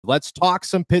let's talk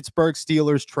some Pittsburgh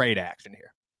Steelers trade action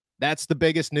here. That's the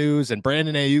biggest news, and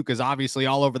Brandon Ayuk is obviously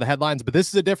all over the headlines, but this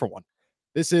is a different one.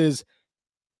 This is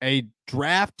a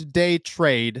draft day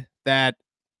trade that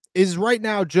is right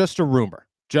now just a rumor,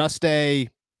 just a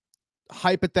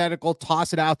hypothetical,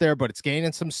 toss it out there, but it's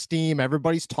gaining some steam.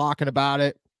 Everybody's talking about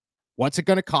it. What's it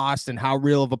going to cost and how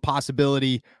real of a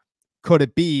possibility could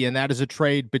it be? And that is a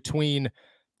trade between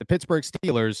the Pittsburgh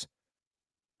Steelers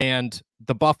and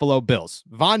the Buffalo Bills.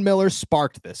 Von Miller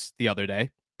sparked this the other day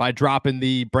by dropping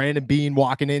the Brandon Beane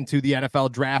walking into the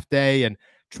NFL draft day and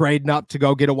trading up to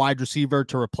go get a wide receiver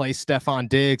to replace Stephon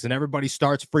Diggs. And everybody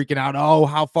starts freaking out. Oh,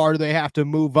 how far do they have to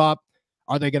move up?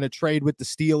 Are they going to trade with the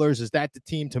Steelers? Is that the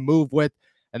team to move with?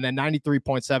 And then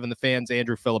 93.7 the fans,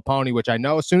 Andrew Filipponi, which I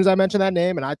know as soon as I mention that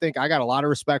name, and I think I got a lot of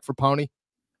respect for Pony,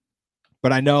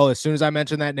 but I know as soon as I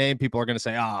mention that name, people are going to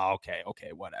say, oh,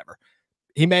 okay, whatever.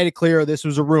 He made it clear this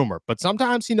was a rumor, but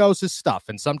sometimes he knows his stuff,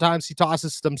 and sometimes he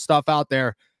tosses some stuff out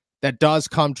there that does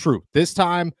come true. This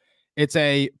time, it's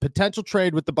a potential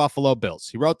trade with the Buffalo Bills.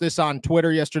 He wrote this on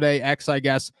Twitter yesterday, X, I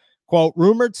guess, quote,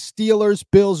 rumored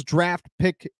Steelers-Bills draft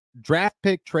pick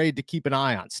trade to keep an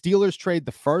eye on. Steelers trade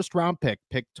the first-round pick,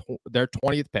 their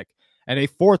 20th pick, and a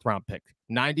fourth-round pick,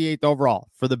 98th overall,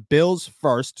 for the Bills'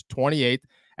 first, 28th,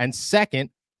 and second,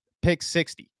 pick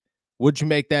 60. Would you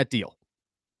make that deal?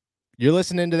 You're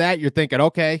listening to that, you're thinking,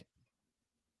 okay,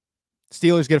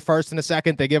 Steelers get a first and a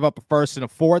second, they give up a first and a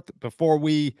fourth. Before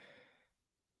we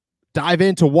dive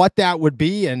into what that would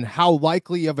be and how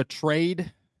likely of a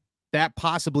trade that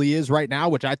possibly is right now,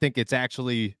 which I think it's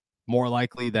actually more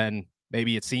likely than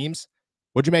maybe it seems,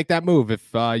 would you make that move if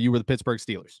you were the Pittsburgh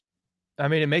Steelers? I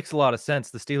mean, it makes a lot of sense.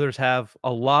 The Steelers have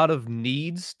a lot of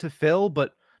needs to fill,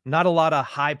 but not a lot of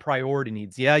high priority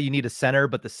needs. Yeah, you need a center,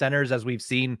 but the centers, as we've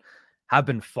seen, have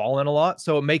been falling a lot.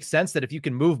 So it makes sense that if you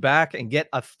can move back and get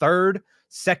a third,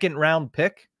 second-round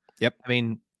pick, yep. I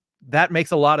mean, that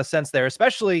makes a lot of sense there,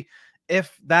 especially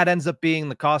if that ends up being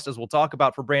the cost, as we'll talk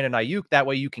about, for Brandon Ayuk. That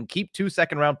way you can keep 2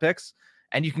 second-round picks,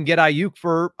 and you can get Ayuk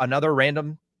for another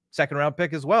random second-round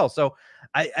pick as well. So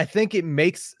I think it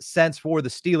makes sense for the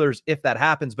Steelers if that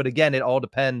happens. But again, it all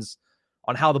depends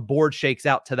on how the board shakes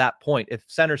out to that point. If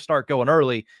centers start going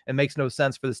early, it makes no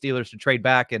sense for the Steelers to trade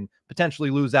back and potentially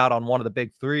lose out on one of the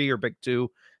big 3 or big 2,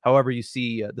 however you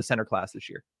see the center class this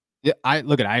year. Yeah, I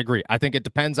agree. I think it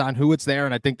depends on who it's there,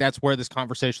 and I think that's where this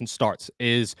conversation starts,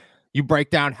 is you break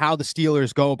down how the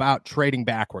Steelers go about trading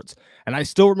backwards. And I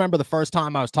still remember the first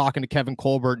time I was talking to Kevin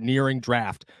Colbert nearing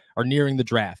the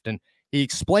draft, and he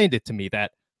explained it to me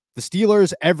that the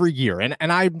Steelers every year, and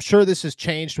I'm sure this has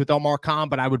changed with Omar Khan,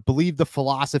 but I would believe the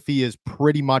philosophy is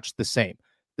pretty much the same.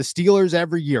 The Steelers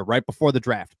every year, right before the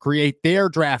draft, create their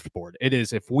draft board. It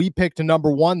is, if we picked a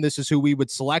number 1, this is who we would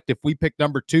select. If we picked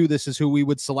number 2, this is who we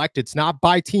would select. It's not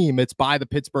by team, it's by the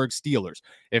Pittsburgh Steelers.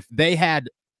 If they had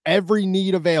every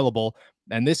need available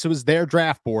and this was their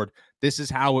draft board, this is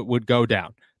how it would go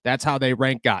down. That's how they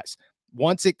rank guys.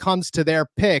 Once it comes to their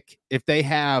pick, if they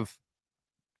have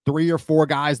 3 or 4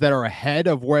 guys that are ahead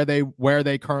of where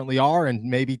they currently are and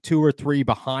maybe 2 or 3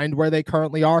 behind where they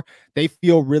currently are, they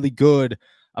feel really good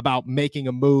about making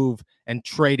a move and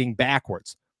trading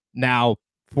backwards. Now,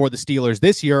 for the Steelers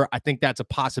this year, I think that's a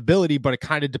possibility, but it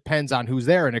kind of depends on who's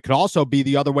there. And it could also be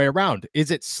the other way around. Is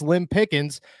it slim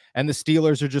pickings and the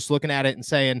Steelers are just looking at it and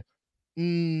saying,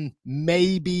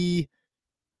 maybe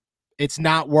it's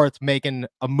not worth making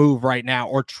a move right now,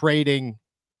 or selecting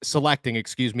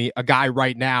a guy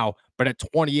right now, but at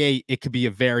 28, it could be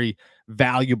a very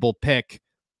valuable pick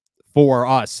for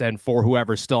us and for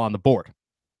whoever's still on the board.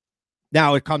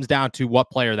 Now it comes down to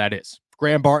what player that is.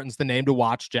 Graham Barton's the name to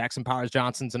watch. Jackson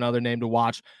Powers-Johnson's another name to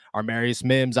watch. Armarius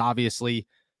Mims, obviously.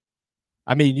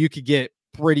 I mean, you could get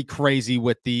pretty crazy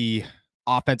with the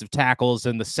offensive tackles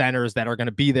and the centers that are going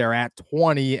to be there at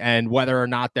 20, and whether or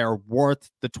not they're worth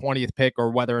the 20th pick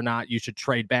or whether or not you should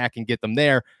trade back and get them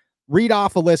there. Read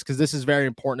off a list, because this is very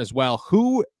important as well.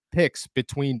 Who picks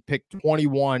between pick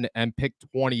 21 and pick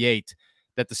 28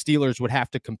 that the Steelers would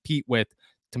have to compete with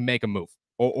to make a move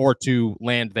or to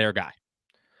land their guy?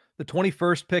 The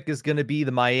 21st pick is going to be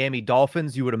the Miami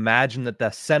Dolphins. You would imagine that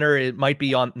the center, it might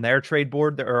be on their trade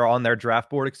board, or on their draft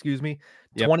board, excuse me.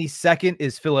 Yep. 22nd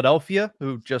is Philadelphia,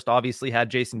 who just obviously had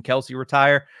Jason Kelce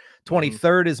retire.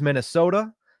 23rd is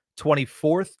Minnesota.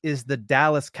 24th is the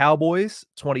Dallas Cowboys.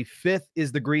 25th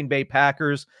is the Green Bay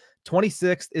Packers.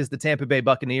 26th is the Tampa Bay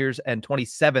Buccaneers. And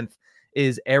 27th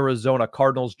is Arizona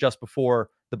Cardinals, just before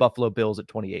the Buffalo Bills at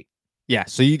 28. Yeah,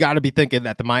 so you got to be thinking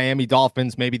that the Miami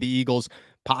Dolphins, maybe the Eagles,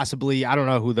 possibly, I don't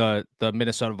know who the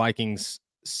Minnesota Vikings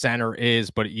center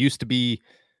is, but it used to be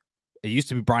It used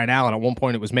to be Brian Allen. At one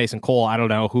point, it was Mason Cole. I don't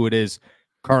know who it is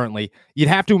currently. You'd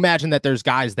have to imagine that there's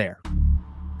guys there